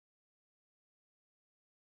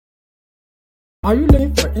Are you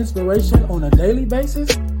looking for inspiration on a daily basis?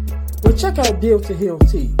 Well, check out Deal to Heal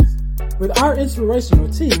Tees. With our inspirational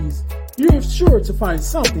tees, you're sure to find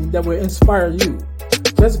something that will inspire you.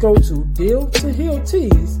 Just go to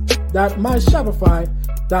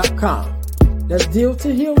dealtohealtees.myshopify.com. That's Deal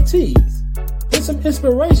to Heal Tees. Get some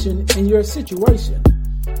inspiration in your situation.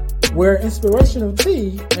 Wear inspirational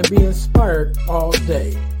tee and be inspired all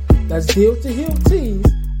day. That's Deal to Heal Tees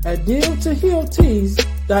at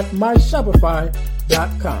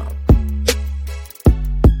dealtohealtees.myshopify.com.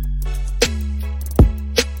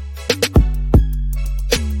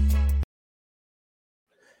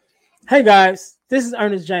 Hey guys, this is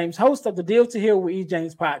Ernest James, host of the Deal to Heal with E.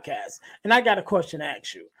 James podcast, and I got a question to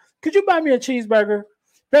ask you. Could you buy me a cheeseburger?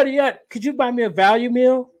 Better yet, could you buy me a value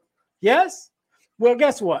meal? Yes? Well,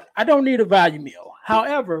 guess what? I don't need a value meal.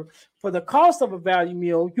 However, for the cost of a value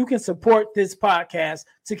meal, you can support this podcast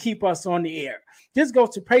to keep us on the air. Just go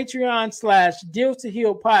to Patreon/Deal to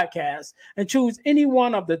Heal podcast and choose any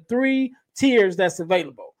one of the 3 tiers that's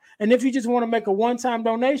available. And if you just want to make a one-time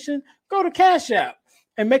donation, go to Cash App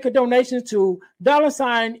and make a donation to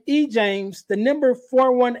 $EJames, the number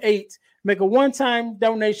 418. Make a one-time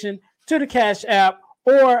donation to the Cash App,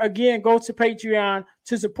 or again, go to Patreon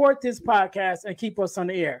to support this podcast and keep us on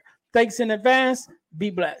the air. Thanks in advance. Be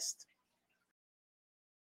blessed.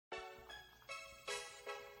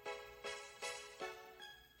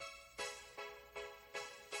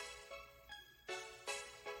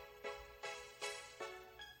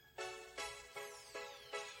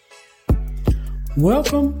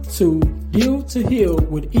 Welcome to Deal to Heal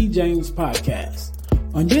with E. James podcast.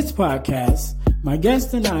 On this podcast, my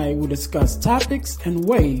guest and I will discuss topics and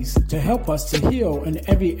ways to help us to heal in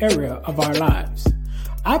every area of our lives.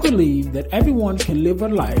 I believe that everyone can live a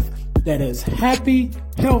life that is happy,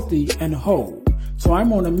 healthy, and whole. So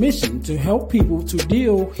I'm on a mission to help people to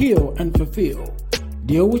deal, heal, and fulfill.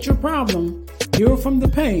 Deal with your problem, heal from the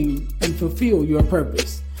pain, and fulfill your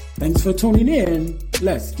purpose. Thanks for tuning in.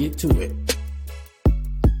 Let's get to it.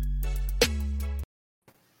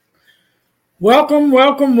 Welcome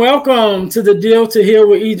to the Deal to Heal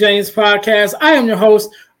with E. James podcast. I am your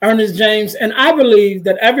host, Ernest James, and I believe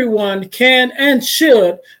that everyone can and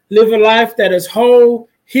should live a life that is whole,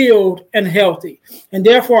 healed, and healthy. And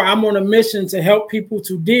therefore, I'm on a mission to help people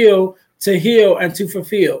to deal, to heal, and to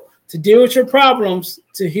fulfill. To deal with your problems,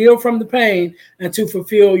 to heal from the pain, and to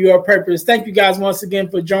fulfill your purpose. Thank you guys once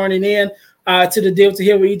again for joining in to the Deal to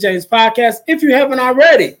Heal with E. James podcast. If you haven't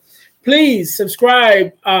already, please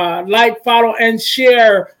subscribe, like, follow, and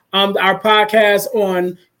share our podcast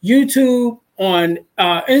on YouTube, on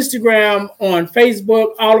Instagram, on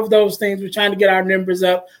Facebook, all of those things. We're trying to get our numbers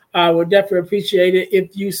up. We'll definitely appreciate it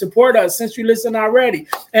if you support us since you listen already.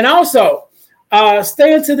 And also,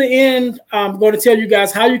 stay until the end. I'm going to tell you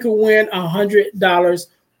guys how you can win $100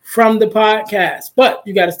 from the podcast. But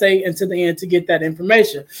you got to stay until the end to get that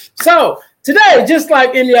information. So, today, just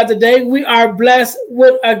like any other day, we are blessed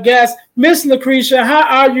with a guest. Miss Lucretia, how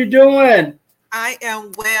are you doing? I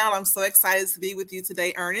am well. I'm so excited to be with you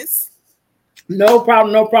today, Ernest. No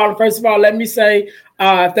problem. First of all, let me say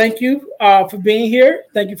thank you for being here.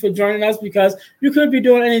 Thank you for joining us, because you could be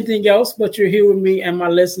doing anything else, but you're here with me and my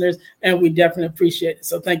listeners, and we definitely appreciate it.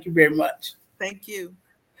 So thank you very much. Thank you.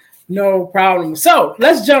 No problem. So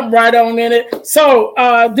let's jump right on in it. So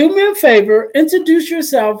do me a favor, introduce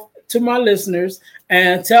yourself to my listeners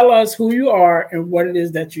and tell us who you are and what it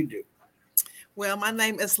is that you do. Well, my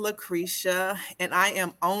name is Lucretia, and I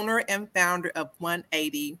am owner and founder of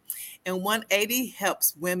 180. And 180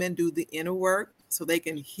 helps women do the inner work so they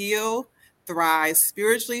can heal, thrive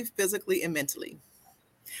spiritually, physically, and mentally.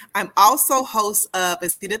 I'm also host of A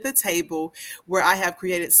Seat at the Table, where I have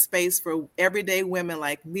created space for everyday women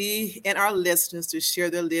like me and our listeners to share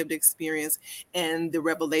their lived experience and the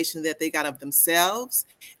revelation that they got of themselves.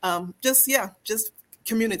 Just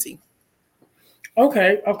community.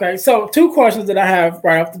 Okay. So 2 questions that I have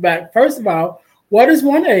right off the bat. First of all, what is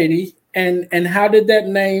 180 and how did that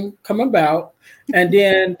name come about? And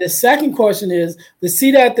then the second question is, the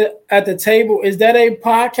Seat at the Table, is that a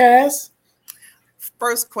podcast?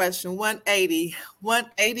 First question, 180.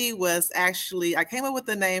 180 was actually, I came up with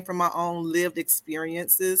the name from my own lived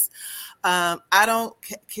experiences. I don't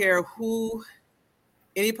care who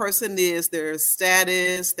any person is, their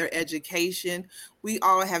status, their education. We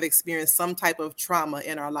all have experienced some type of trauma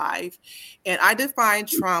in our life. And I define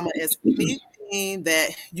trauma as anything that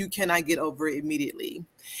you cannot get over immediately.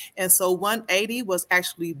 And so 180 was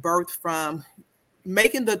actually birthed from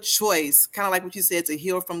making the choice, kind of like what you said, to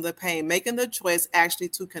heal from the pain, making the choice actually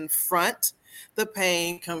to confront the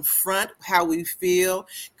pain, confront how we feel,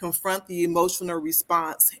 confront the emotional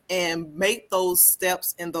response, and make those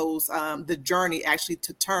steps and those the journey actually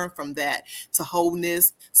to turn from that to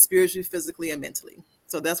wholeness, spiritually, physically, and mentally.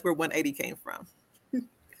 So that's where 180 came from.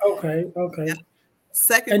 Okay. Yeah. Okay.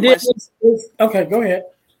 Second And then question. okay, go ahead.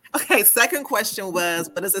 Okay, second question was,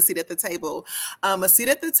 what is a seat at the table? A seat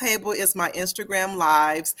at the table is my Instagram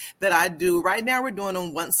lives that I do. Right now, we're doing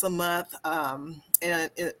them once a month,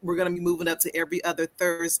 and we're going to be moving up to every other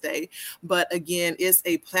Thursday. But again, it's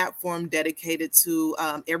a platform dedicated to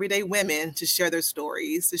everyday women to share their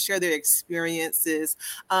stories, to share their experiences,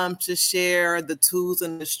 to share the tools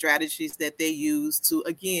and the strategies that they use to,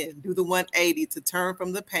 again, do the 180, to turn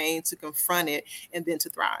from the pain, to confront it, and then to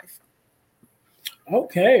thrive.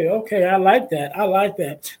 Okay, okay, I like that. I like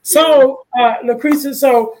that. Yeah. So, Lucretia,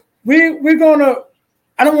 so we're gonna.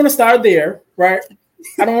 I don't want to start there, right?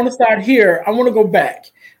 I don't want to start here. I want to go back.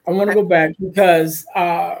 I want to go back because,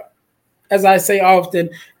 as I say often,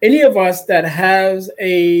 any of us that has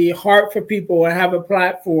a heart for people and have a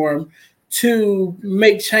platform to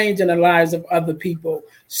make change in the lives of other people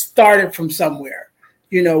started from somewhere.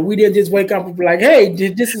 You know, we didn't just wake up and be like, "Hey,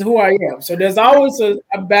 this is who I am." So there's always a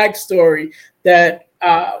backstory that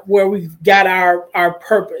where we got our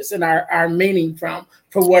purpose and our meaning from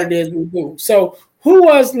for what it is we do. So, who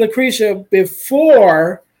was Lucretia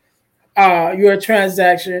before your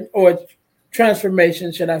transaction or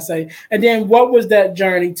transformation, should I say? And then, what was that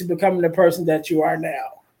journey to becoming the person that you are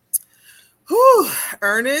now? Whew,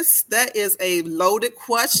 Ernest, that is a loaded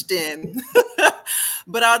question.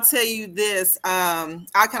 But I'll tell you this. I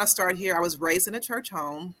kind of start here. I was raised in a church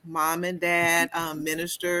home, mom and dad,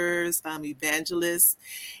 ministers, evangelists.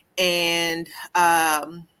 And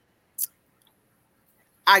I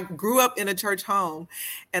grew up in a church home,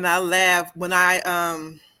 and I laughed when I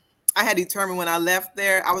had determined when I left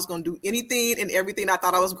there, I was going to do anything and everything I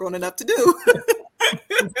thought I was grown enough to do.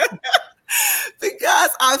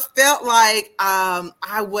 Because I felt like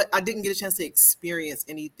I didn't get a chance to experience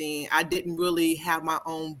anything. I didn't really have my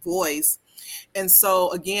own voice. And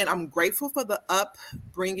so again, I'm grateful for the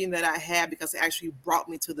upbringing that I had because it actually brought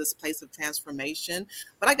me to this place of transformation.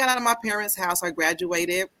 But I got out of my parents' house, I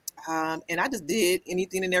graduated, and I just did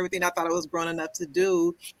anything and everything I thought I was grown enough to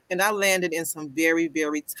do. And I landed in some very,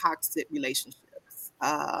 very toxic relationships.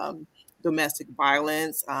 Domestic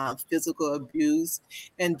violence, physical abuse,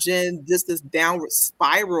 and just this downward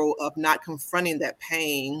spiral of not confronting that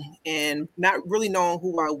pain and not really knowing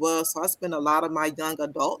who I was. So I spent a lot of my young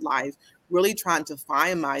adult life really trying to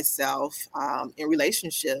find myself in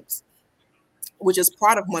relationships, which is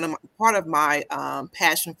part of my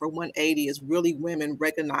passion for 180 is really women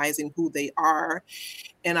recognizing who they are.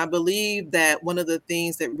 And I believe that one of the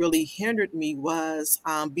things that really hindered me was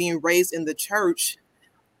being raised in the church.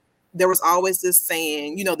 There was always this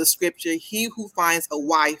saying, the scripture, he who finds a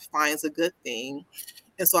wife finds a good thing.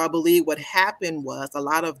 And so I believe what happened was a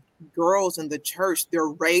lot of girls in the church, they're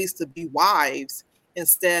raised to be wives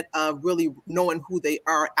instead of really knowing who they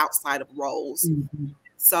are outside of roles. Mm-hmm.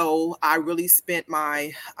 So I really spent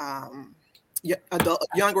my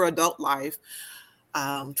younger adult life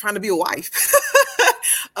trying to be a wife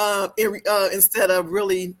instead of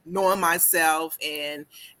really knowing myself and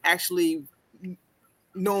actually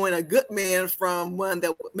knowing a good man from one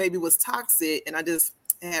that maybe was toxic. And I just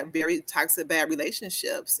had very toxic, bad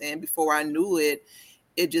relationships. And before I knew it,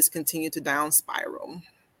 it just continued to down spiral.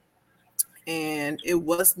 And it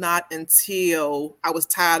was not until I was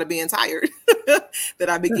tired of being tired that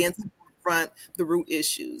I began to confront the root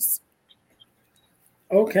issues.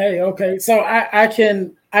 Okay. So I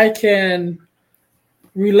can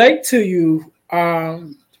relate to you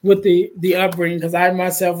with the upbringing because I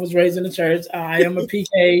myself was raised in the church. I am a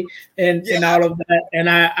PK and all of that, and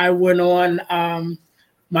I went on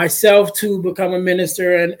myself to become a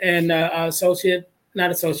minister and not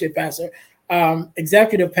associate pastor,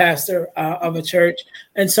 executive pastor of a church,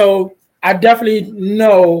 and so I definitely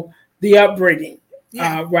know the upbringing,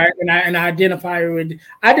 right? And I identify with.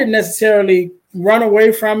 I didn't necessarily run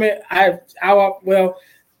away from it. I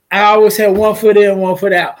always had one foot in, one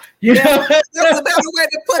foot out. You know, that's a better way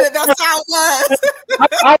to put it. That's how it was.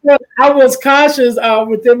 I was conscious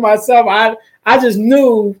within myself. I just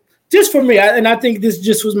knew, just for me, and I think this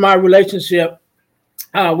just was my relationship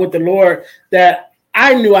with the Lord, that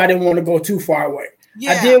I knew I didn't want to go too far away.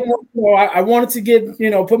 Yeah. I did want, I wanted to get,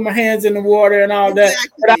 put my hands in the water and all that,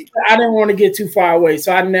 but I didn't want to get too far away.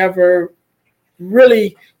 So I never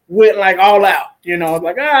really went like all out,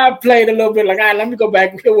 like I played a little bit, like, all right, let me go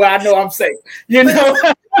back where I know I'm safe,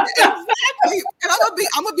 Exactly.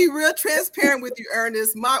 I'm gonna be real transparent with you,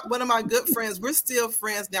 Ernest. One of my good friends, we're still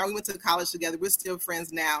friends now. We went to college together. We're still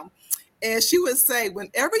friends now. And she would say,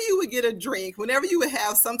 whenever you would get a drink, whenever you would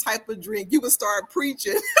have some type of drink, you would start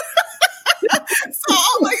preaching. So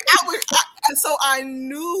I'm like, so I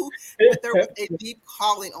knew that there was a deep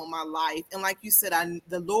calling on my life. And like you said,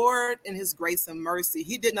 the Lord in his grace and mercy,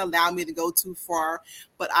 he didn't allow me to go too far,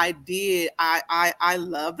 but I did. I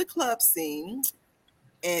love the club scene.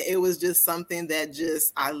 And it was just something that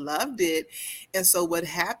I loved it. And so what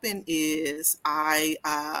happened is I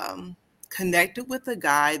connected with a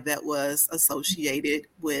guy that was associated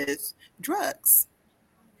with drugs.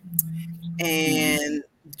 And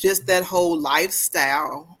just that whole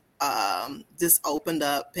lifestyle just opened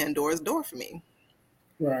up Pandora's door for me.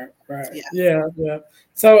 Right. Yeah.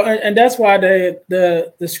 So, and that's why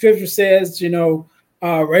the scripture says,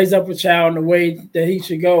 raise up a child in the way that he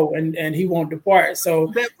should go, and he won't depart. So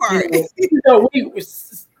that part.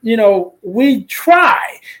 We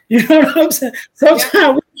try. You know what I'm saying?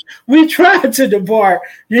 Sometimes we try to depart.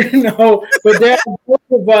 But there are both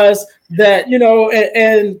of us that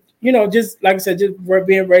and just like I said, just we're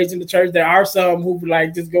being raised in the church. There are some who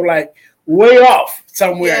just go way off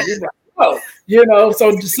somewhere. Yes.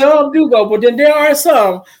 So some do go, but then there are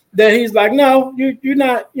some that he's like, no, you're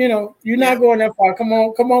not, you're not going that far. Come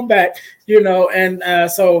on back,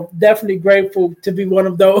 and so definitely grateful to be one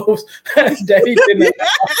of those that he didn't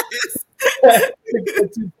go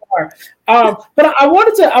too far. But I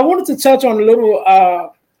wanted to touch on a little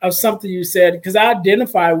of something you said, because I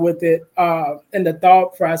identify with it in the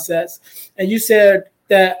thought process, and you said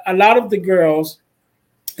that a lot of the girls,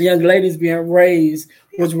 young ladies being raised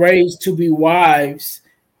to be wives,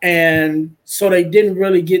 and so they didn't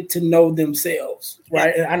really get to know themselves,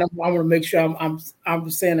 right? And I want to make sure I'm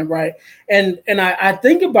saying it right. And I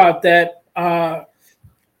think about that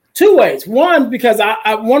two ways. One, because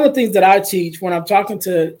I one of the things that I teach when I'm talking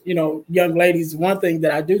to young ladies, one thing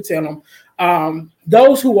that I do tell them,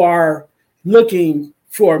 those who are looking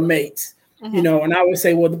for mates, and I would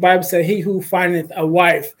say, well, the Bible says, "He who findeth a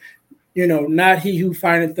wife." Not he who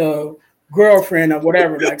findeth the girlfriend or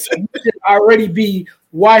whatever. So you should already be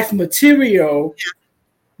wife material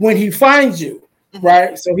when he finds you,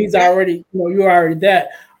 right? So he's already, you're already that.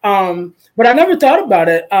 But I never thought about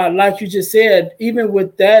it, like you just said, even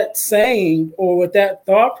with that saying or with that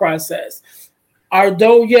thought process.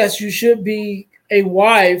 Although, yes, you should be a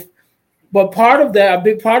wife, but a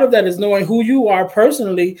big part of that is knowing who you are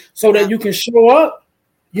personally, so that you can show up,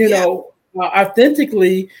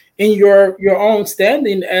 authentically in your own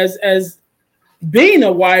standing as being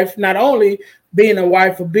a wife, not only being a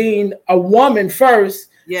wife, but being a woman first,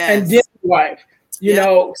 and then a wife.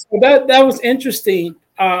 So that was interesting.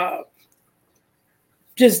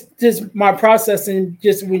 Just my processing,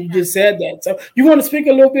 just when you just said that. So you want to speak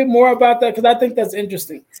a little bit more about that, because I think that's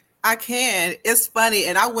interesting. I can. It's funny,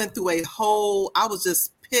 and I went through I was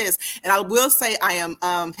just pissed. And I will say I am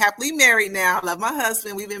happily married now. I love my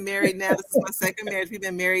husband. We've been married now. This is my second marriage. We've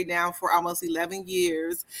been married now for almost 11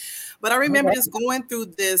 years. But I remember just going through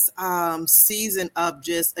this season of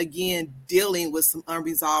just, again, dealing with some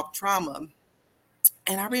unresolved trauma.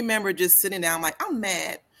 And I remember just sitting down like, I'm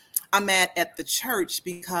mad. I'm mad at the church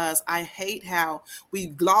because I hate how we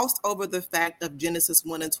glossed over the fact of Genesis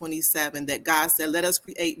 1:27, that God said, let us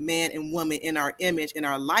create man and woman in our image, in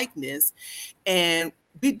our likeness. And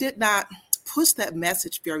we did not push that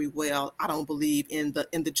message very well, I don't believe, in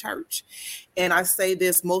the church. And I say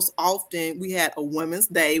this most often, we had a Women's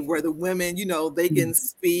Day where the women, they can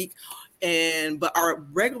speak. But our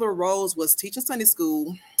regular roles was teaching Sunday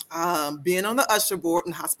school, being on the usher board,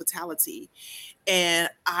 and hospitality. And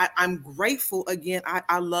I'm grateful. Again,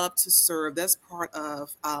 I love to serve. That's part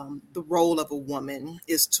of the role of a woman,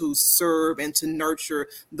 is to serve and to nurture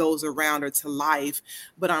those around her to life.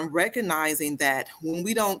 But I'm recognizing that when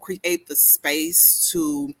we don't create the space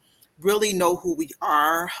to really know who we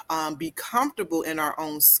are, be comfortable in our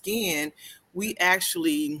own skin, we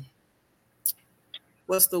actually,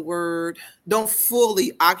 don't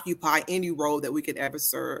fully occupy any role that we could ever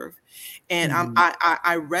serve. And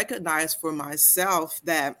I recognize for myself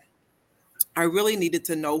that I really needed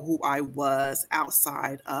to know who I was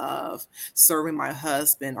outside of serving my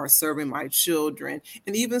husband or serving my children,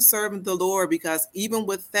 and even serving the Lord, because even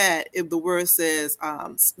with that, if the word says,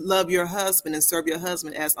 love your husband and serve your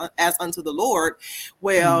husband as unto the Lord,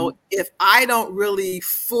 well, if I don't really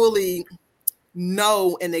fully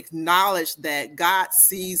know and acknowledge that God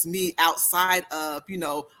sees me outside of,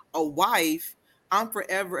 a wife, I'm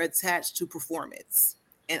forever attached to performance.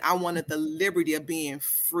 And I wanted the liberty of being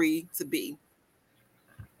free to be.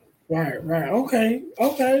 Right. Okay.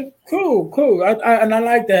 Cool. And I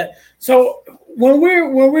like that. So when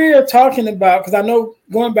we're talking about, because I know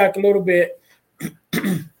going back a little bit,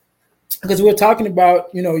 because we're talking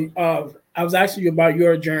about, I was asking you about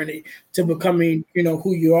your journey to becoming,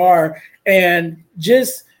 who you are, and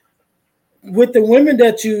just with the women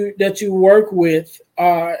that you work with,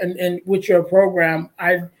 and with your program,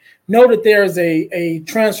 I know that there's a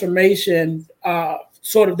transformation,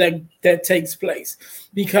 sort of that takes place,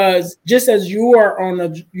 because just as you were on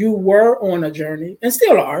a journey and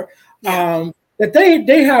still are, Yeah. that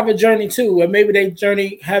they have a journey too, and maybe their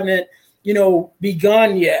journey haven't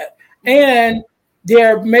begun yet, and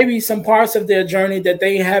there may be some parts of their journey that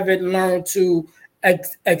they haven't learned to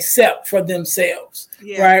accept for themselves,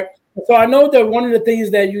 Yeah. right? So I know that one of the things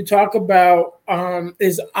that you talk about,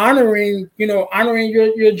 is honoring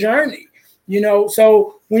your journey.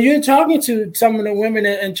 So when you're talking to some of the women,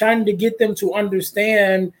 and trying to get them to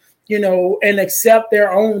understand, and accept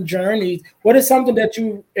their own journeys, what is something that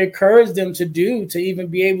you encourage them to do to even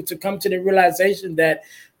be able to come to the realization that,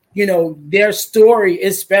 their story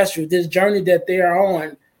is special, this journey that they are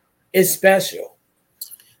on is special?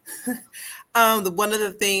 One of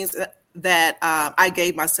the things that I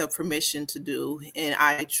gave myself permission to do, and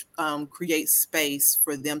I create space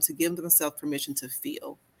for them to give themselves permission to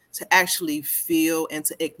feel, to actually feel and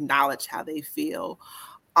to acknowledge how they feel.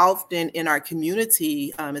 Often in our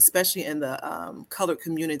community, especially in the colored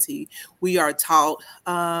community, we are taught,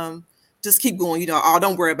 just keep going, oh,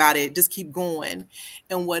 don't worry about it, just keep going.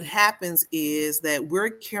 And what happens is that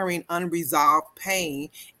we're carrying unresolved pain,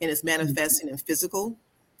 and it's manifesting in physical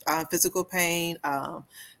pain,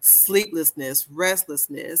 sleeplessness,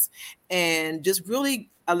 restlessness, and just really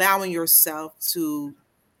allowing yourself to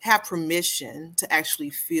have permission to actually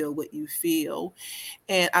feel what you feel.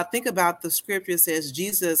 And I think about the scripture says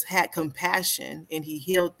Jesus had compassion and he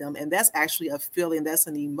healed them. And that's actually a feeling, that's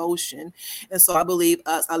an emotion. And so I believe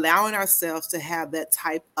us allowing ourselves to have that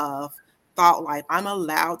type of thought life. I'm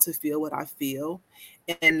allowed to feel what I feel,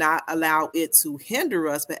 and not allow it to hinder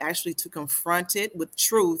us, but actually to confront it with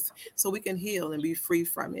truth so we can heal and be free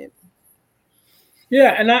from it.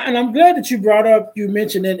 Yeah, and I'm glad that you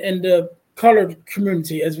mentioned it in the colored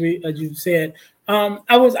community, as you said.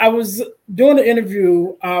 I was doing an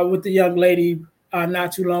interview, with a young lady,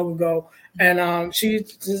 not too long ago, and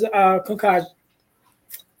she's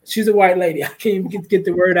she's a white lady. I can't even get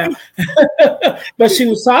the word out. But she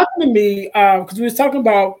was talking to me, because we was talking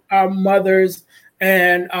about mothers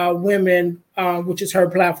and women, which is her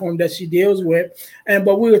platform that she deals with,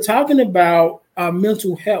 but we were talking about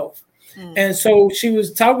mental health. Mm. And so she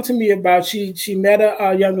was talking to me about, she met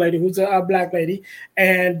a young lady who's a black lady,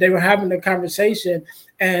 and they were having a conversation,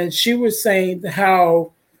 and she was saying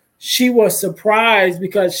how she was surprised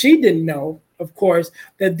because she didn't know, of course,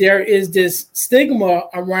 that there is this stigma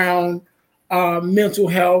around mental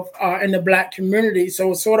health in the black community.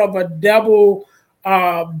 So it's sort of a double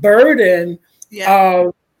burden Yeah.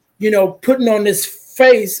 of, putting on this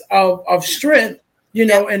face of strength,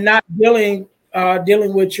 Yeah. and not dealing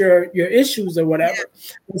with your issues or Yeah. whatever.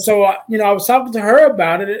 And so, I was talking to her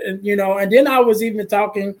about it, and then I was even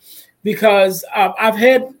talking because I've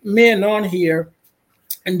had men on here,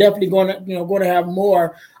 and definitely going to have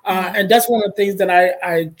more. Mhm. And that's one of the things that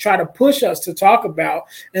I try to push us to talk about,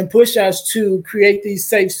 and push us to create these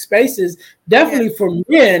safe spaces, Yeah. definitely for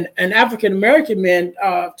men and African American men,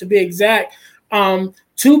 to be exact,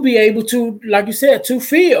 to be able to, like you said, to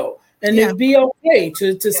feel and Yeah. to be okay,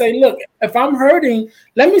 to say, look, if I'm hurting,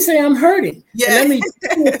 let me say I'm hurting, and Yeah. let me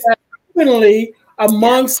deal with that openly Yeah.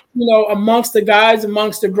 amongst the guys,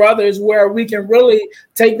 amongst the brothers, where we can really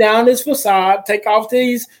take down this facade, take off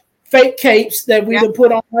these fake capes that we Yeah. to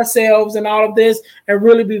put on ourselves and all of this, and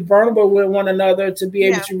really be vulnerable with one another, to be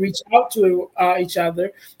able Yeah. to reach out to each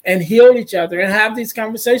other and heal each other, and have these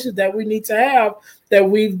conversations that we need to have, that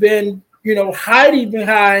we've been hiding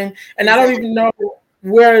behind. And I don't Exactly. even know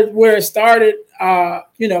where it started.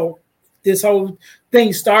 This whole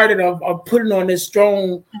thing started of putting on this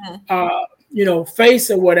strong Mhm.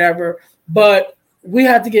 face or whatever. But we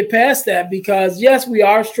have to get past that, because yes, we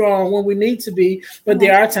are strong when we need to be, but Mhm.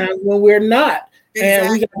 there are times when we're not.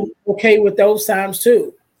 And we got to Exactly. be okay with those times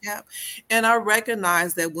too. Yeah. And I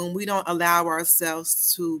recognize that when we don't allow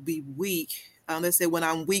ourselves to be weak, let's say when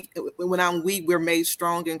I'm weak, we're made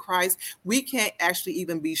strong in Christ. We can't actually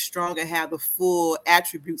even be strong and have the full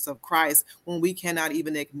attributes of Christ when we cannot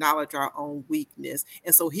even acknowledge our own weakness.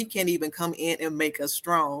 And so he can't even come in and make us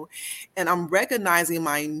strong. And I'm recognizing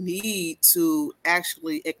my need to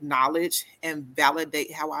actually acknowledge and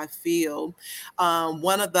validate how I feel.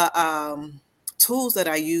 One of the tools that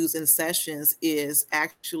I use in sessions is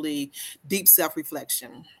actually deep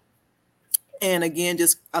self-reflection. And again,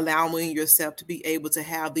 just allowing yourself to be able to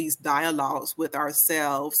have these dialogues with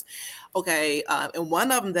ourselves. Okay. And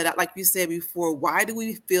one of them that, like you said before, why do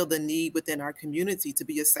we feel the need within our community to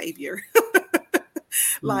be a savior?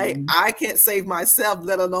 Like, I can't save myself,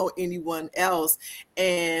 let alone anyone else.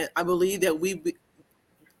 And I believe that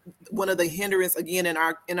one of the hindrance again in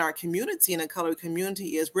our community, in the colored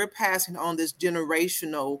community, is we're passing on this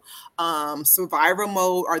generational survivor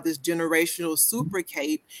mode, or this generational super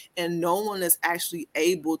cape, and no one is actually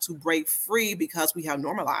able to break free because we have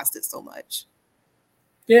normalized it so much.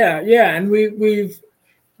 Yeah, and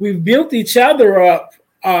we've built each other up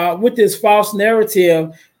with this false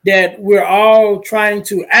narrative that we're all trying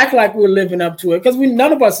to act like we're living up to it, because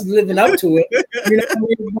none of us is living up to it. You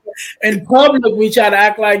know, in public we try to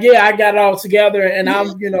act like, yeah, I got it all together, and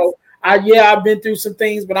I'm, I've been through some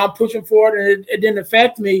things, but I'm pushing forward, and it didn't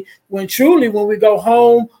affect me. When truly, when we go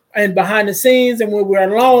home and behind the scenes, and when we're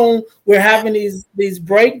alone, we're having these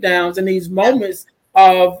breakdowns and these moments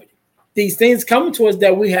of these things coming to us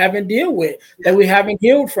that we haven't dealt with, that we haven't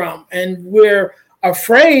healed from, and we're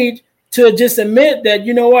afraid to just admit that,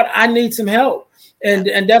 you know what, I need some help.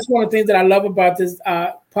 And that's one of the things that I love about this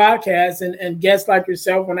podcast and guests like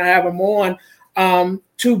yourself when I have them on,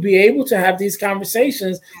 to be able to have these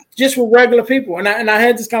conversations just with regular people. And I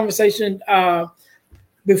had this conversation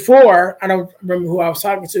before. I don't remember who I was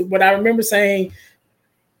talking to, but I remember saying,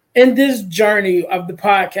 in this journey of the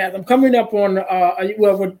podcast, I'm coming up on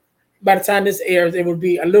by the time this airs, it would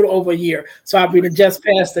be a little over a year. So I'll be just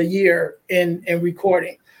past a year in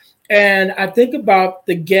recording. And I think about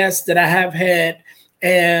the guests that I have had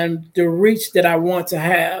and the reach that I want to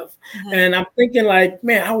have. Mm-hmm. And I'm thinking like,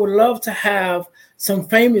 man, I would love to have some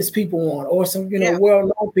famous people on, or some,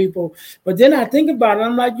 well-known people. But then I think about it,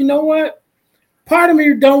 I'm like, you know what? Part of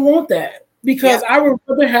me don't want that, because I would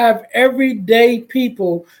rather have everyday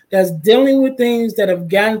people that's dealing with things, that have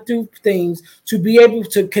gotten through things, to be able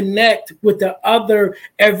to connect with the other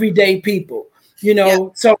everyday people,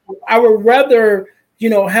 So I would rather,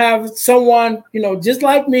 have someone, just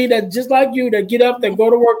like me, that just like you, that get up, that go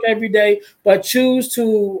to work every day, but choose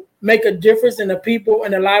to make a difference in the people,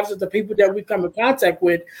 in the lives of the people that we come in contact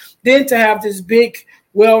with, than to have this big,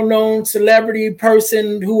 well-known celebrity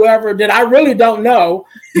person, whoever, that I really don't know.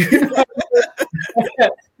 Because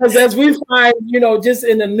as we find, just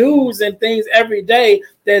in the news and things every day,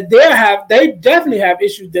 that they definitely have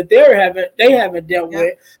issues that they haven't dealt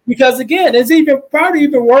with. Because again, it's probably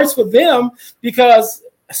even worse for them, because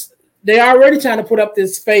they're already trying to put up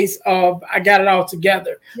this face of, I got it all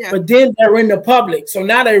together. But then they're in the public, so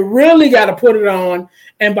now they really got to put it on,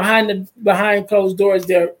 and behind closed doors,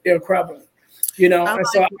 they're crumbling. And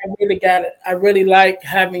so I really like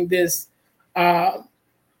having this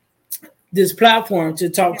this platform to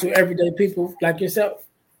talk to everyday people like yourself.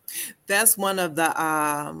 That's one of the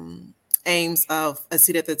aims of A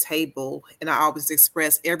Seat at the Table. And I always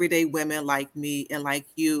express everyday women like me and like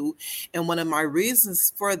you. And one of my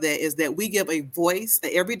reasons for that is that we give a voice,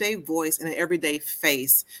 an everyday voice, and an everyday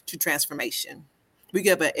face to transformation. We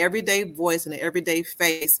give an everyday voice and an everyday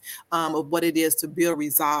face of what it is to build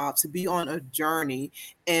resolve, to be on a journey,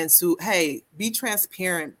 and to, be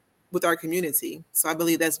transparent with our community. So I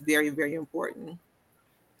believe that's very, very important.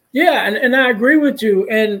 Yeah, and I agree with you.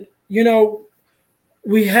 And,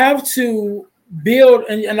 we have to build,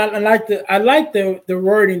 and I like the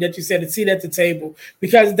wording that you said, a seat at the table,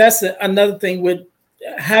 because that's another thing with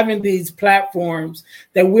having these platforms,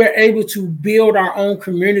 that we're able to build our own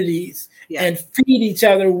communities and feed each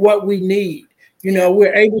other what we need.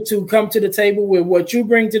 We're able to come to the table with what you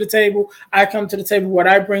bring to the table. I come to the table, what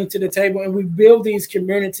I bring to the table, and we build these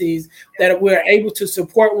communities that we're able to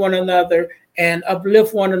support one another and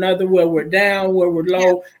uplift one another where we're down, where we're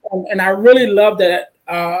low. And I really love that.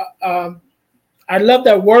 I love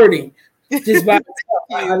that wording. Just by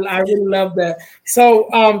I really love that. So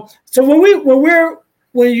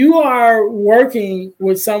when you are working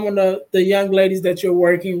with some of the young ladies that you're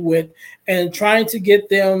working with and trying to get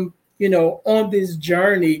them, on this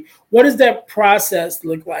journey, what does that process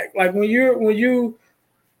look like? Like when you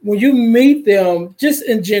meet them, just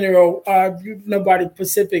in general, nobody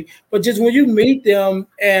specific, but just when you meet them,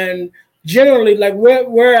 and generally, like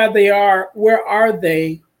where are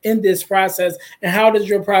they in this process, and how does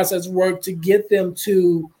your process work to get them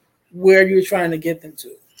to where you're trying to get them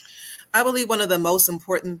to? I believe one of the most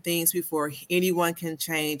important things before anyone can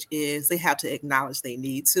change is they have to acknowledge they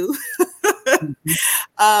need to.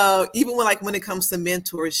 Even when it comes to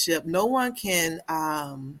mentorship, no one can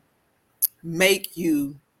make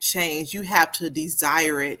you change. You have to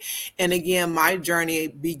desire it. And again, my journey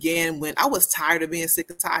began when I was tired of being sick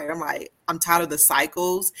and tired. I'm tired of the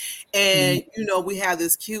cycles. And, we have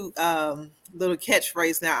this cute little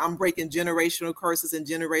catchphrase now: I'm breaking generational curses and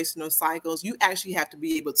generational cycles. You actually have to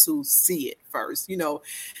be able to see it first.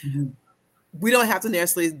 We don't have to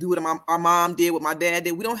necessarily do what our mom did, what my dad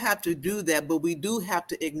did. We don't have to do that, but we do have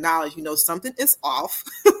to acknowledge, something is off.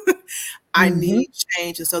 I need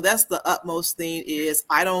change. And so that's the utmost thing is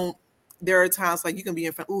there are times like you can be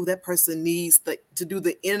in front, that person needs to do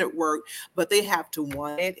the inner work, but they have to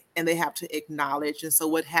want it and they have to acknowledge. And so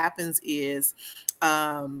what happens is,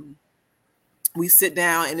 we sit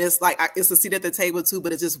down and it's like, it's a seat at the table too,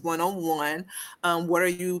 but it's just one-on-one. What are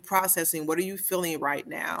you processing? What are you feeling right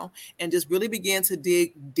now? And just really begin to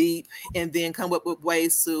dig deep and then come up with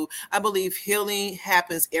ways to, I believe healing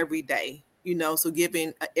happens every day, so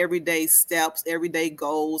giving everyday steps, everyday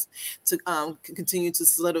goals to continue to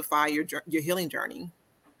solidify your healing journey.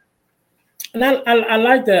 And I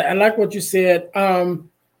like that. I like what you said.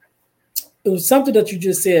 It was something that you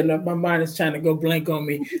just said, and my mind is trying to go blank on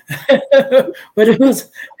me. But it was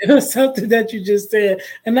something that you just said,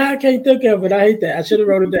 and now I can't think of it. I hate that. I should have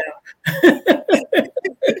wrote it down.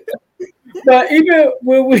 But even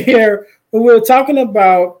when we're talking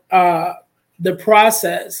about the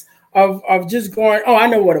process of just going, I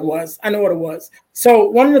know what it was. So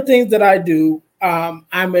one of the things that I do, I'm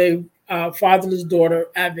a fatherless daughter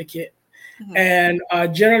advocate, and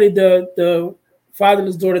generally the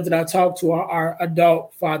fatherless daughters that I talk to are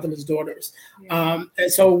adult fatherless daughters. And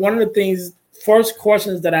so one of the first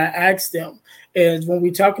questions that I ask them is when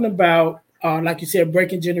we're talking about, like you said,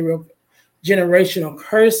 breaking generational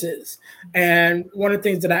curses. And one of the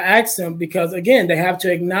things that I ask them, because again, they have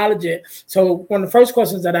to acknowledge it. So one of the first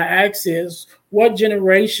questions that I ask is, what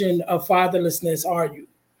generation of fatherlessness are you?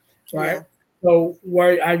 Right. Yeah. So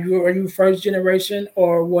are you first generation,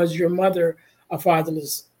 or was your mother a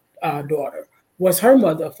fatherless daughter? Was her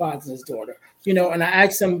mother a fatherless daughter? And I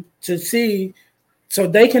asked them to see so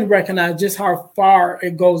they can recognize just how far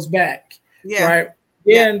it goes back. Yeah. Right.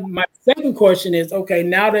 Then my second question is, okay,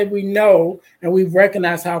 now that we know and we've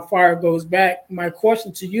recognized how far it goes back, my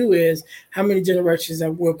question to you is, how many generations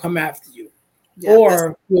that will come after you? Yeah,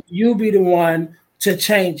 or will you be the one to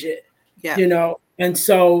change it? Yeah. And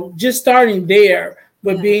so just starting there,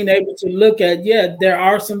 but being able to look at, there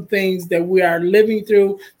are some things that we are living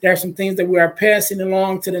through. There are some things that we are passing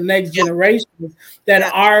along to the next generation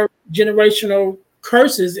that are generational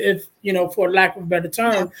curses, if, for lack of a better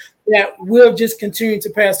term, that we'll just continue to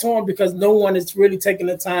pass on because no one is really taking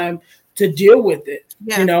the time to deal with it,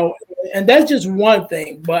 and that's just one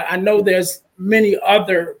thing. But I know there's many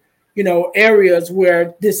other, areas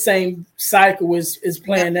where this same cycle is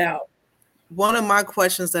playing out. One of my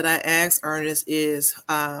questions that I ask Ernest is,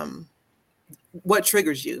 what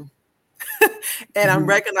triggers you? And I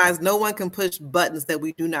recognize no one can push buttons that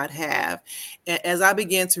we do not have. And as I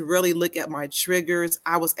began to really look at my triggers,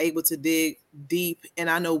 I was able to dig deep. And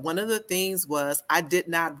I know one of the things was I did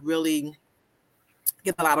not really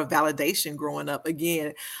get a lot of validation growing up.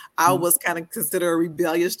 Again, I was kind of considered a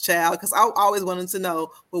rebellious child because I always wanted to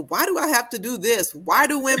know, well, why do I have to do this? Why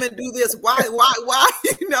do women do this? Why?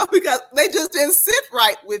 Because they just didn't sit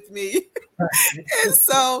right with me. And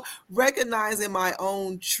so recognizing my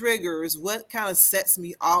own triggers, what kind of sets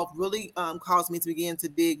me off, really caused me to begin to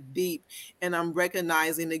dig deep. And I'm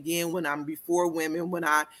recognizing again, when I'm before women,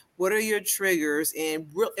 what are your triggers? And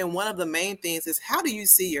one of the main things is, how do you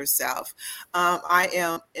see yourself? I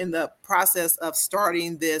am in the process of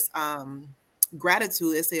starting this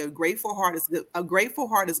gratitude. They say a grateful heart is good. A grateful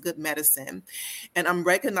heart is good medicine. And I'm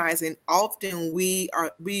recognizing often we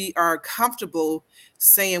are comfortable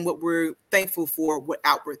saying what we're thankful for with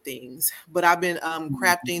outward things. But I've been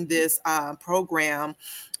crafting this program,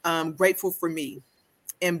 Grateful for Me.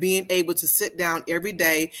 And being able to sit down every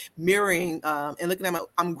day, mirroring and looking at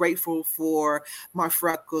I'm grateful for my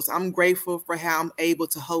freckles. I'm grateful for how I'm able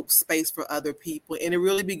to hold space for other people. And it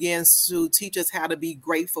really begins to teach us how to be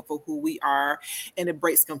grateful for who we are. And it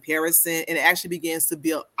breaks comparison. And it actually begins to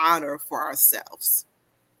build honor for ourselves.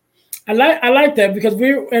 I like that, because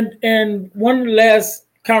and one of the last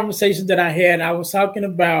conversations that I had, I was talking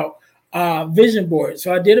about vision board.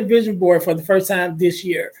 So I did a vision board for the first time this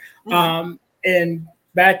year. And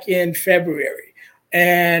back in February,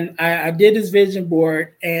 and I did this vision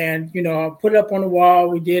board, and I put it up on the wall.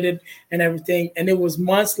 We did it and everything, and it was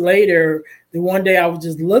months later. The one day I was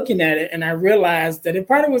just looking at it, and I realized that it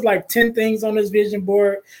probably was like 10 things on this vision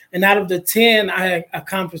board, and out of the 10, I had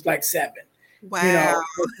accomplished like 7. Wow.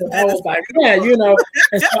 I was like, yeah,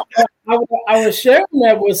 and so I was sharing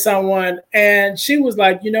that with someone, and she was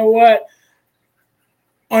like, you know what?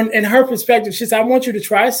 In her perspective, she said, I want you to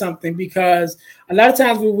try something, because a lot of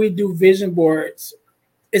times when we do vision boards,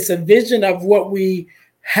 it's a vision of what we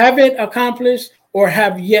haven't accomplished or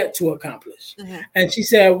have yet to accomplish. Mm-hmm. And she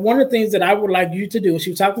said, one of the things that I would like you to do,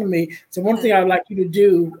 she was talking to me, so one thing I would like you to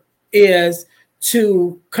do is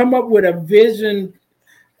to come up with a vision.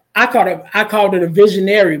 I called it a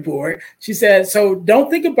visionary board. She said, so don't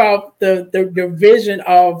think about the vision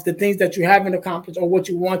of the things that you haven't accomplished or what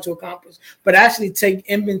you want to accomplish, but actually take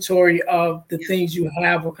inventory of the things you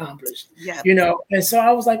have accomplished. Yeah. And so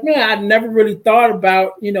I was like, man, I never really thought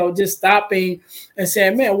about, just stopping and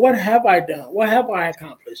saying, man, what have I done? What have I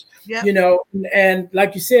accomplished? Yeah. And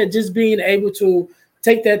like you said, just being able to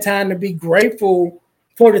take that time to be grateful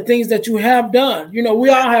for the things that you have done. We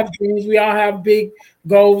all have dreams. We all have big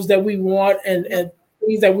goals that we want and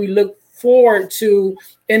things that we look forward to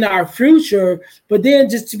in our future. But then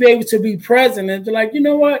just to be able to be present and be like, you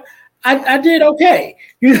know what? I did okay.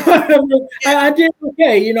 What I mean? I did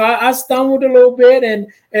okay. I stumbled a little bit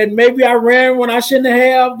and maybe I ran when I shouldn't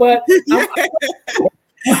have, but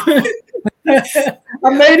I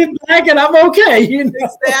made it back and I'm okay.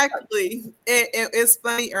 Exactly. It's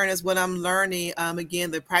funny, Ernest, when I'm learning,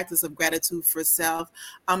 again, the practice of gratitude for self,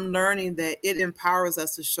 I'm learning that it empowers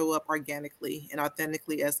us to show up organically and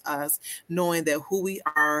authentically as us, knowing that who we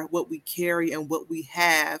are, what we carry, and what we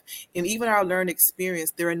have, and even our learned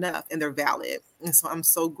experience, they're enough and they're valid. And so I'm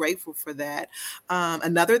so grateful for that.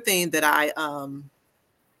 Another thing that I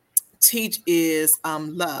teach is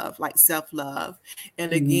love, like self-love.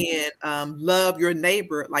 And again, love your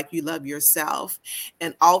neighbor like you love yourself.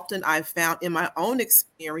 And often I found in my own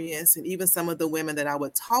experience, and even some of the women that I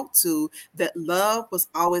would talk to, that love was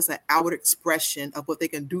always an outward expression of what they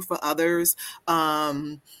can do for others, how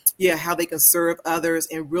they can serve others,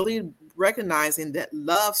 and really recognizing that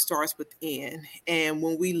love starts within. And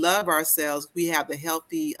when we love ourselves, we have the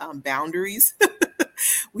healthy boundaries.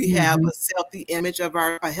 We have a healthy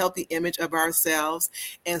image of ourselves.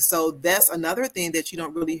 And so that's another thing that you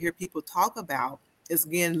don't really hear people talk about is,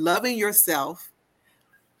 again, loving yourself,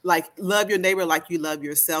 like love your neighbor like you love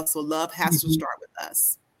yourself. So love has to start with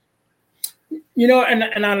us.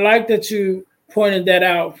 And I like that you pointed that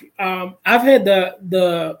out. I've had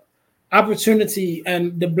the opportunity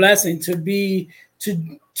and the blessing to be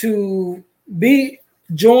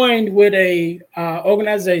joined with a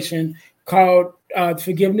organization called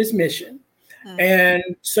Forgiveness Mission. And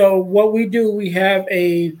so what we do, we have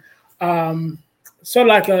a sort of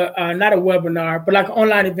like not a webinar, but like an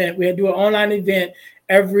online event. We do an online event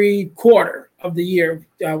every quarter of the year.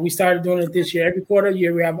 We started doing it this year. Every quarter of the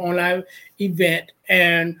year, we have an online event.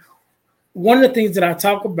 And one of the things that I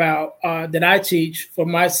talk about that I teach for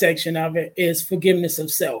my section of it is forgiveness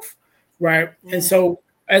of self, right? And so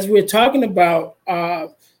as we're talking about,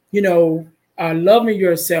 loving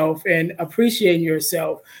yourself and appreciating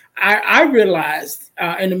yourself, I realized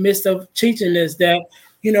in the midst of teaching this that,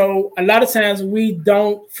 a lot of times we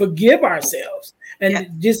don't forgive ourselves.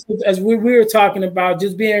 And just as we were talking about,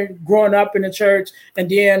 just growing up in the church and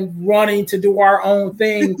then running to do our own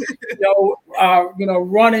thing,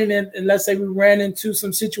 running and let's say we ran into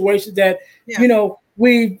some situations that,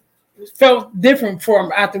 we felt different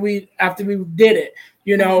from after we did it.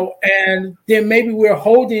 And then maybe we're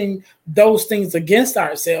holding those things against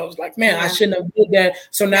ourselves. Like, man, I shouldn't have did that.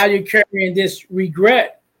 So now you're carrying this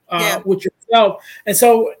regret with yourself. And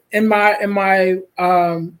so in my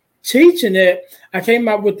teaching it, I came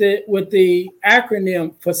up with the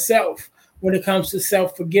acronym for self when it comes to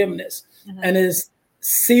self-forgiveness. And it's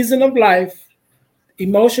season of life,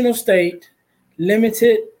 emotional state,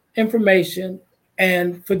 limited information,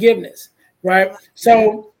 and forgiveness, right?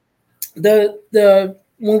 So the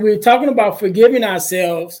when we're talking about forgiving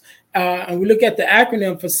ourselves, and we look at the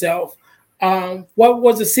acronym for self, what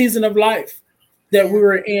was the season of life that we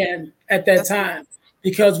were in at that time?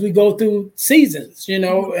 Because we go through seasons, and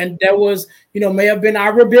that was, may have been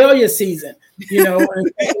our rebellious season, and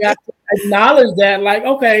we have to acknowledge that, like,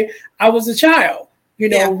 okay, I was a child,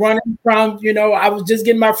 running from, I was just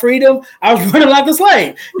getting my freedom. I was running like a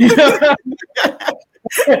slave,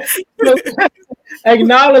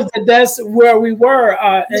 acknowledge that that's where we were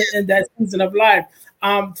in that season of life.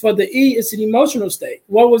 For the E, it's an emotional state.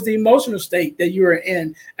 What was the emotional state that you were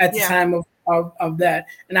in at the time of that?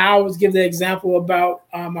 And I always give the example about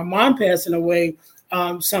my mom passing away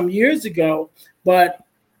some years ago. But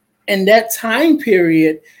in that time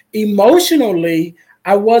period, emotionally,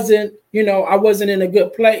 I wasn't in a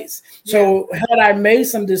good place. So had I made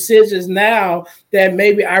some decisions now that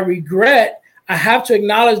maybe I regret, I have to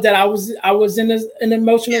acknowledge that I was in an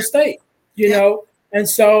emotional state, you Yeah. know, and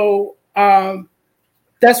so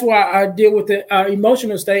that's why I deal with the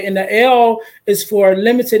emotional state, and the L is for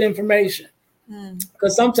limited information.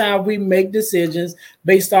 Because sometimes we make decisions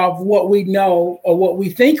based off what we know or what we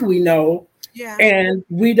think we know, Yeah. and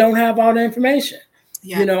we don't have all the information,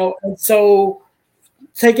 you Yeah. know. And so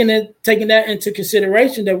taking that into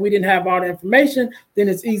consideration that we didn't have all the information, then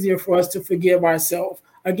it's easier for us to forgive ourselves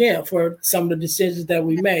again for some of the decisions that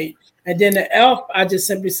we made. And then the F, I just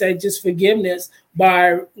simply say just forgiveness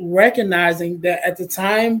by recognizing that at the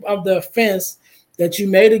time of the offense that you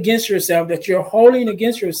made against yourself, that you're holding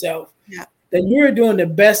against yourself, Yeah. that you were doing the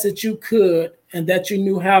best that you could and that you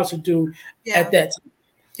knew how to do at Yeah. that time,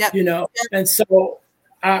 Yep. you know. Yep. And so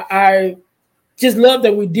I just love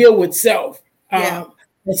that we deal with self. Yeah.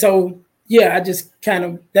 And so, yeah, I just kind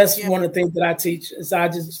of, that's Yeah. one of the things that I teach. So I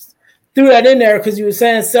just threw that in there because you were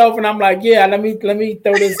saying self, and I'm like, yeah, let me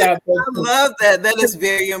throw this out I love that. That is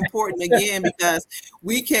very important again because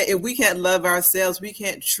we can't if we can't love ourselves, we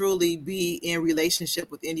can't truly be in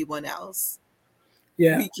relationship with anyone else.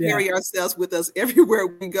 Yeah, We yeah, carry ourselves with us everywhere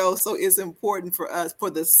we go. So it's important for us for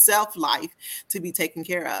the self life to be taken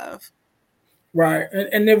care of. right.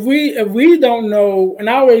 And if we don't know, and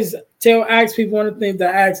I always ask people, one of the things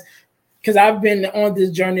that I ask, because I've been on this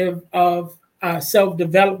journey of self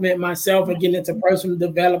development myself and getting into personal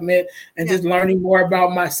development and Yeah. just learning more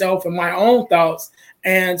about myself and my own thoughts.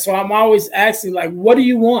 And so I'm always asking, like, what do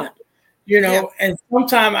you want? You Yeah. know, and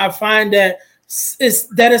sometimes I find that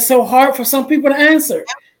it's so hard for some people to answer. And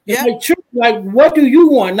Yeah. like, true, like, what do you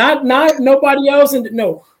want? Not nobody else. And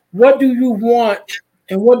no, what do you want?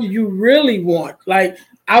 And what do you really want? Like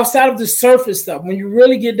outside of the surface stuff, when you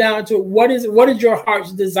really get down to it, what is your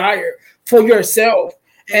heart's desire for yourself?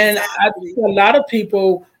 And I Exactly. think a lot of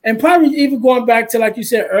people, and probably even going back to like you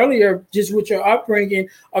said earlier, just with your upbringing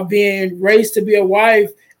of being raised to be a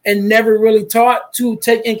wife and never really taught to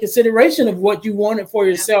take in consideration of what you wanted for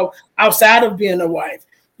Yeah. yourself outside of being a wife,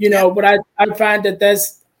 you Yeah. know. But I find that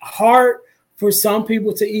that's hard for some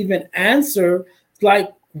people to even answer,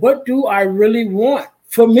 like, what do I really want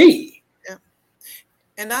for me? Yeah.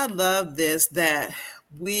 And I love this that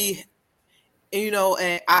we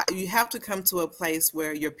and you have to come to a place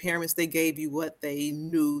where your parents they gave you what they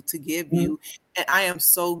knew to give Mhm. you, and I am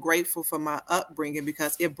so grateful for my upbringing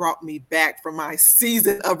because it brought me back from my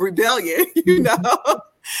season of rebellion.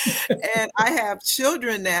 And I have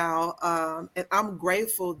children now, and I'm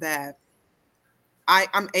grateful that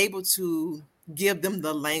I'm able to give them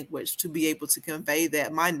the language to be able to convey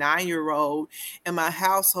that. My 9-year old in my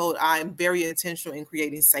household, I'm very intentional in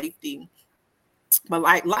creating safety, but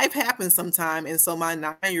like life happens sometime, and so my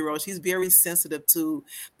 9-year old she's very sensitive to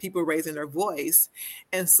people raising their voice,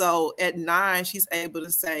 and so at 9 she's able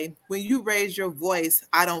to say, when you raise your voice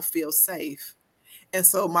I don't feel safe. And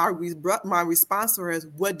so my response to her is,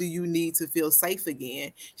 what do you need to feel safe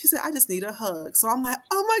again? She said, I just need a hug. So I'm like,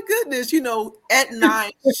 oh my goodness, at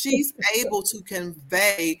 9 she's able to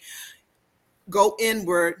convey, go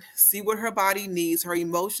inward, see what her body needs, her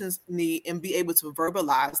emotions need, and be able to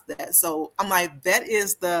verbalize that. So I'm like, that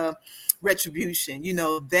is the retribution.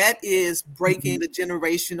 That is breaking the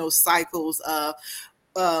generational cycles of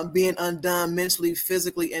being undone mentally,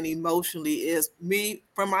 physically, and emotionally. Is me,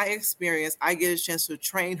 from my experience, I get a chance to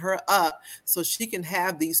train her up so she can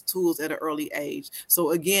have these tools at an early age.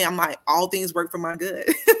 So again, I'm like, all things work for my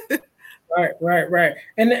good. Right.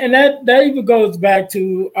 And that even goes back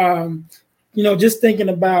to just thinking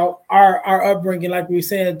about our upbringing, like we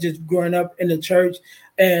said, just growing up in the church.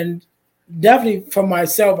 And definitely for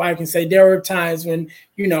myself, I can say there were times when,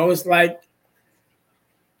 it's like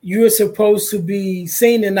you're supposed to be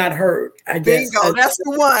seen and not heard, I guess. Bingo, that's the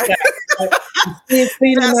one.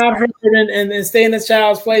 Seen and That's not heard, and stay in the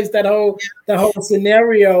child's place, the whole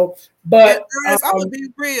scenario. And But Ernest, I'm gonna be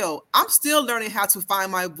real. I'm still learning how to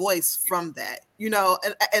find my voice from that,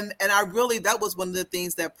 and I really that was one of the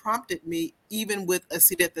things that prompted me, even with a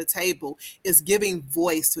seat at the table, is giving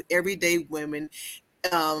voice to everyday women,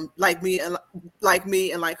 like me and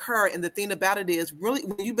like her. And the thing about it is, really,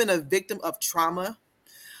 when you've been a victim of trauma,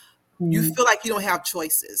 you mm, feel like you don't have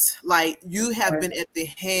choices. Like you have right, been at the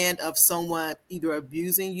hand of someone either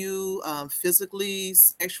abusing you, physically,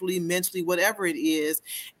 sexually, mentally, whatever it is,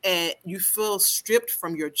 and you feel stripped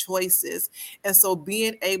from your choices. And so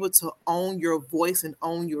being able to own your voice and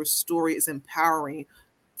own your story is empowering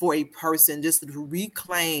for a person just to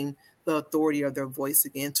reclaim the authority of their voice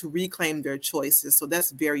again, to reclaim their choices. So that's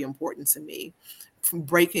very important to me, from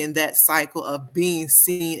breaking that cycle of being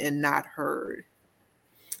seen and not heard.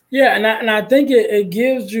 yeah, and I think it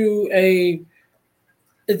gives you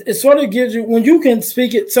it sort of gives you when you can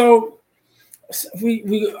speak it. So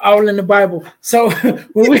we all in the Bible. So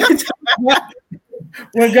when we talk about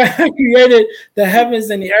when God created the heavens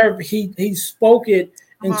and the earth, he spoke it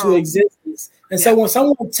into existence. And so when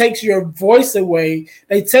someone takes your voice away,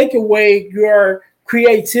 they take away your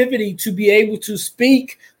creativity to be able to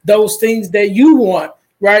speak those things that you want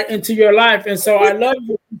right into your life. And so I love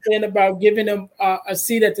what you're saying about giving them a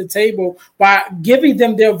seat at the table by giving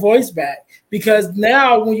them their voice back. Because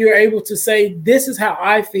now when you're able to say, this is how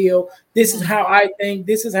I feel, this is how I think,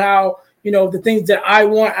 this is how, the things that I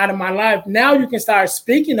want out of my life. Now you can start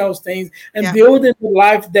speaking those things and building the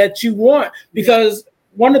life that you want. Because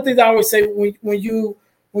one of the things I always say, when you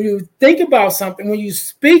think about something, when you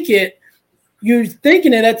speak it, you're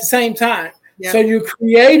thinking it at the same time. So you're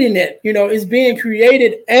creating it, it's being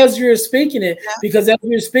created as you're speaking it, because as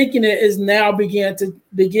you're speaking it is now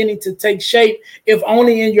beginning to take shape, if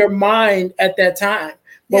only in your mind at that time.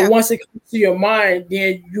 But once it comes to your mind,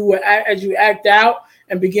 then you will as you act out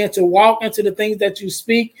and begin to walk into the things that you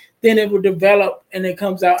speak, then it will develop and it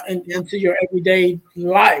comes out into your everyday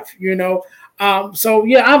life, So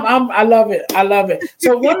I love it. I love it.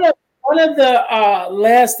 So one of the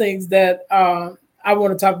last things that I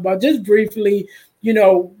want to talk about just briefly,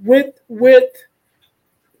 with the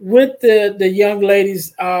young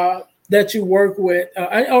ladies that you work with,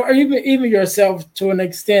 or even yourself to an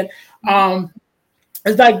extent,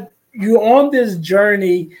 it's like you're on this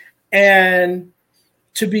journey, and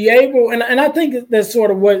to be able, and I think that's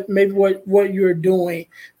sort of what you're doing,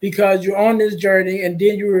 because you're on this journey and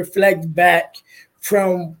then you reflect back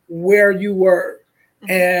from where you were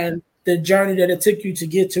and the journey that it took you to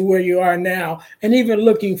get to where you are now, and even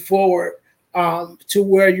looking forward to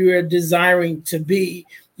where you're desiring to be,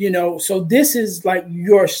 so this is like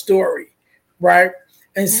your story, right?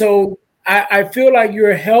 And so I feel like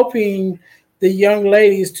you're helping the young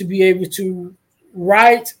ladies to be able to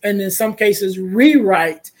write, and in some cases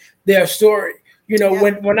rewrite their story.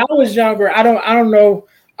 When I was younger, I don't know,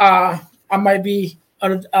 I might be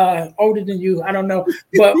older than you, I don't know,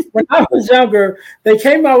 but when I was younger, they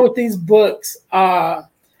came out with these books. I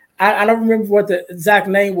don't remember what the exact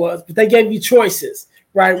name was, but they gave you choices,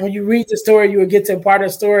 right? When you read the story, you would get to a part of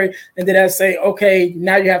the story, and then I'd say, okay,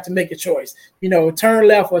 now you have to make a choice, turn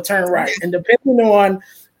left or turn right, and depending on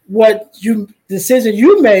what decision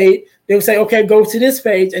you made, they would say, okay, go to this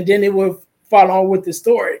page, and then it would follow on with the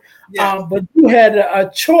story. But you had a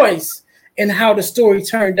choice in how the story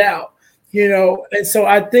turned out, and so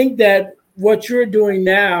I think that what you're doing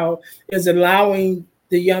now is allowing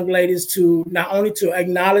the young ladies to not only to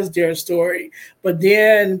acknowledge their story, but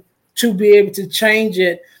then to be able to change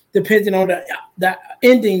it depending on the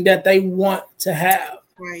ending that they want to have.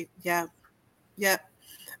 Right. Yeah. Yeah.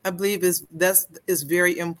 I believe is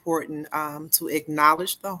very important to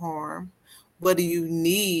acknowledge the harm. What do you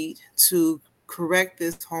need to correct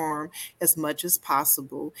this harm as much as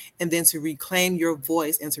possible, and then to reclaim your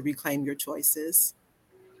voice and to reclaim your choices.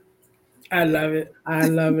 I love it. I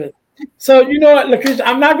love it. So you know what, Lucretia,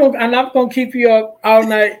 I'm not gonna keep you up all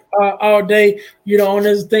night, all day, on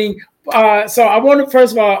this thing. So I want to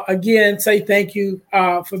first of all again say thank you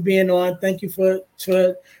for being on. Thank you for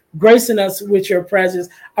gracing us with your presence.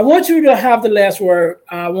 I want you to have the last word.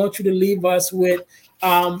 I want you to leave us with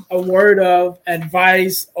a word of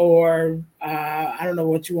advice, or I don't know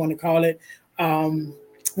what you want to call it,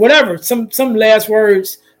 whatever. Some last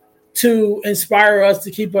words to inspire us to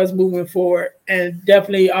keep us moving forward, and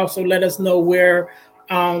definitely also let us know where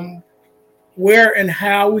and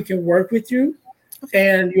how we can work with you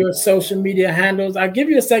and your social media handles. I'll give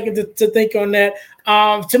you a second to think on that.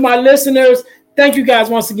 To my listeners, thank you guys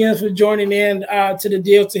once again for joining in to the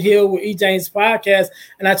Deal to Heal with E. James podcast.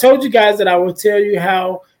 And I told you guys that I will tell you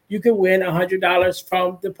how you can win $100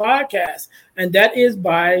 from the podcast. And that is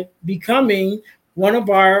by becoming one of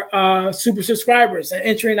our super subscribers and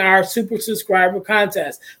entering our super subscriber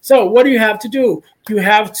contest. So what do you have to do? You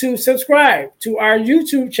have to subscribe to our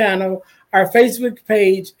YouTube channel, our Facebook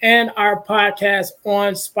page, and our podcast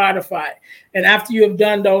on Spotify. And after you have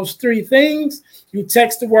done those three things, you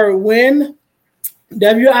text the word WIN,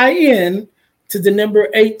 WIN, to the number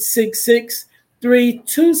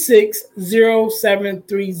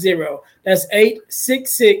 866-326-0730. That's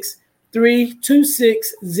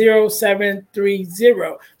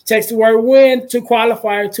 866-326-0730. Text the word WIN to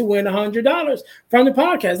qualify to win $100 from the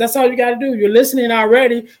podcast. That's all you got to do. You're listening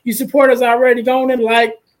already. You support us already. Go on and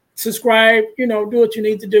like, subscribe, do what you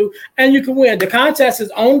need to do, and you can win. The contest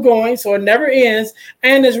is ongoing, so it never ends,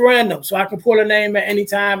 and it's random. So I can pull a name at any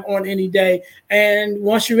time on any day. And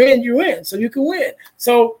once you're in, you win. So you can win.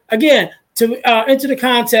 So again, To enter the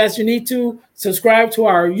contest, you need to subscribe to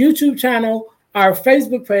our YouTube channel, our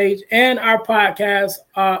Facebook page, and our podcast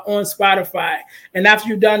on Spotify. And after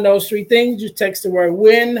you've done those three things, you text the word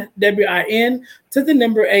WIN, WIN, to the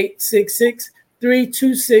number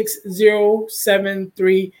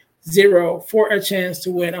 866-326-0730 for a chance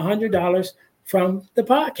to win $100 from the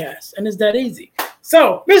podcast. And it's that easy.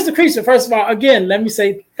 So, Mr. Creature, first of all, again, let me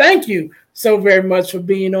say thank you so very much for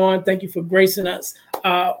being on. Thank you for gracing us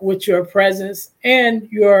with your presence and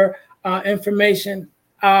your information.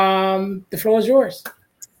 The floor is yours.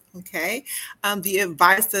 Okay. The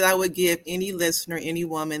advice that I would give any listener, any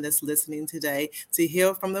woman that's listening today to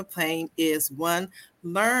heal from the pain is, one,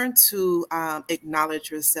 learn to acknowledge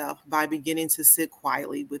yourself by beginning to sit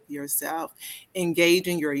quietly with yourself, engage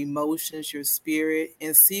in your emotions, your spirit,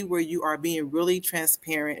 and see where you are being really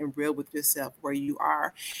transparent and real with yourself, where you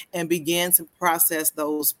are, and begin to process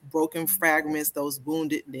those broken fragments, those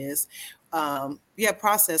woundedness.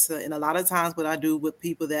 Process it. And a lot of times what I do with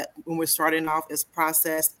people that when we're starting off is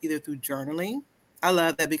process either through journaling. I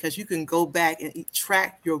love that because you can go back and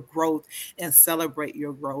track your growth and celebrate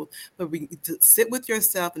your growth. But to sit with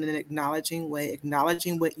yourself in an acknowledging way,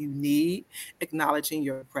 acknowledging what you need, acknowledging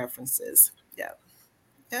your preferences. Yep.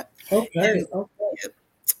 Okay.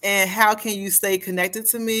 And how can you stay connected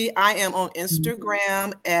to me? I am on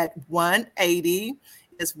Instagram at 180.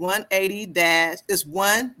 It's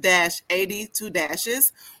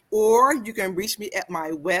 1-82 or you can reach me at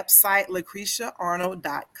my website,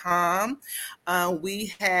 LaCreciaArnold.com.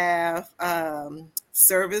 We have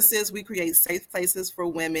services. We create safe places for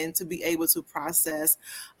women to be able to process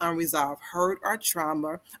unresolved hurt or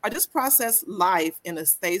trauma, or just process life in a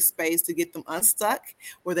safe space to get them unstuck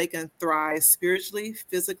where they can thrive spiritually,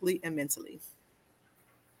 physically, and mentally.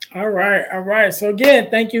 All right. So again,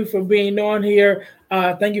 thank you for being on here.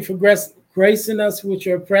 Thank you for gracing us with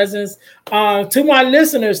your presence. To my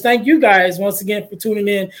listeners, thank you guys once again for tuning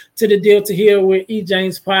in to the Deal to Heal with E.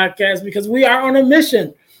 James podcast, because we are on a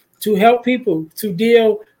mission to help people to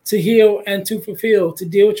deal, to heal, and to fulfill, to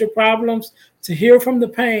deal with your problems, to heal from the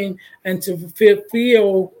pain, and to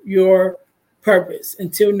fulfill your purpose.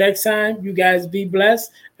 Until next time, you guys be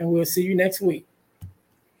blessed, and we'll see you next week.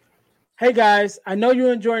 Hey guys, I know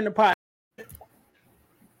you're enjoying the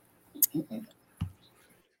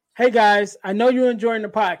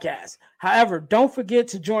podcast. However, don't forget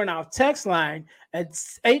to join our text line at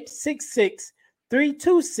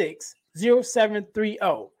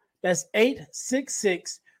 866-326-0730. That's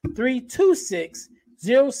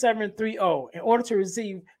 866-326-0730 in order to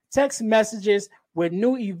receive text messages with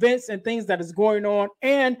new events and things that is going on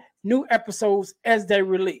and new episodes as they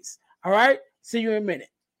release. All right, see you in a minute.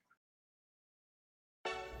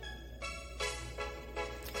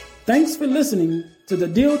 Thanks for listening to the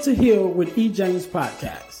Deal to Heal with E. James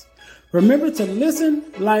podcast. Remember to listen,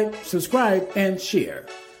 like, subscribe, and share.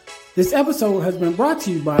 This episode has been brought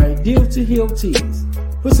to you by Deal to Heal Teas.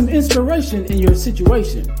 Put some inspiration in your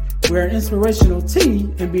situation. Wear an inspirational tea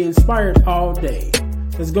and be inspired all day.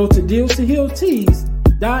 Let's go to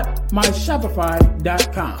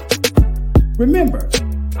dealtohealteas.myshopify.com. Remember,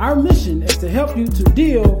 our mission is to help you to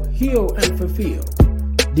deal, heal, and fulfill.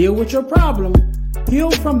 Deal with your problem,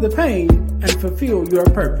 heal from the pain, and fulfill your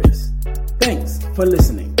purpose. Thanks for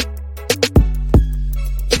listening.